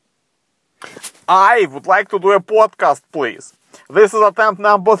I would like to do a podcast, please. This is attempt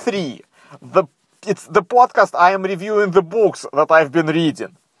number 3. It's the podcast I am reviewing the books that I've been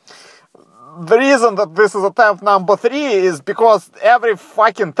reading. The reason that this is attempt number 3 is because every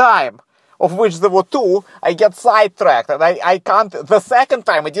fucking time, of which there were 2, I get sidetracked, and I can't. The second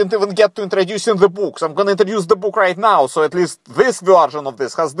time I didn't even get to introducing the books. I'm gonna introduce the book right now, so at least this version of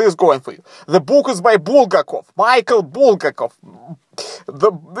this has this going for you. The book is by Bulgakov, Michael Bulgakov.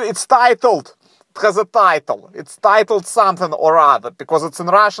 It's titled. It has a title. It's titled something or other, because it's in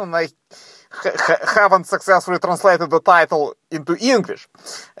Russian. I haven't successfully translated the title into English.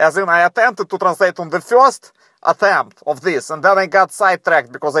 As in, I attempted to translate on the first attempt of this, and then I got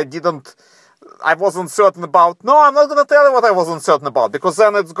sidetracked because I wasn't certain about. No, I'm not gonna tell you what I wasn't certain about, because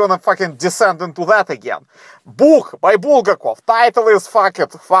then it's gonna fucking descend into that again. Book by Bulgakov. Title is fuck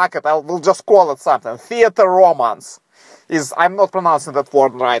it. We'll just call it something. Theater Romance. I'm not pronouncing that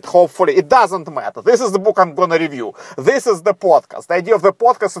word right, hopefully. It doesn't matter. This is the book I'm gonna review. This is the podcast. The idea of the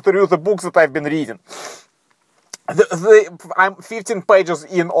podcast is to review the books that I've been reading. I'm 15 pages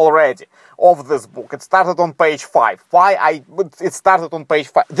in already of this book. It started on page 5. It started on page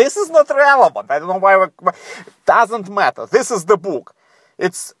 5? This is not relevant. I don't know why. Doesn't matter. This is the book.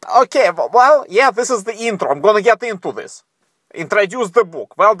 It's okay. Well, yeah, this is the intro. I'm gonna get into this. Introduce the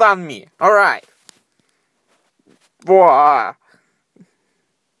book. Well done, me. All right. Boah.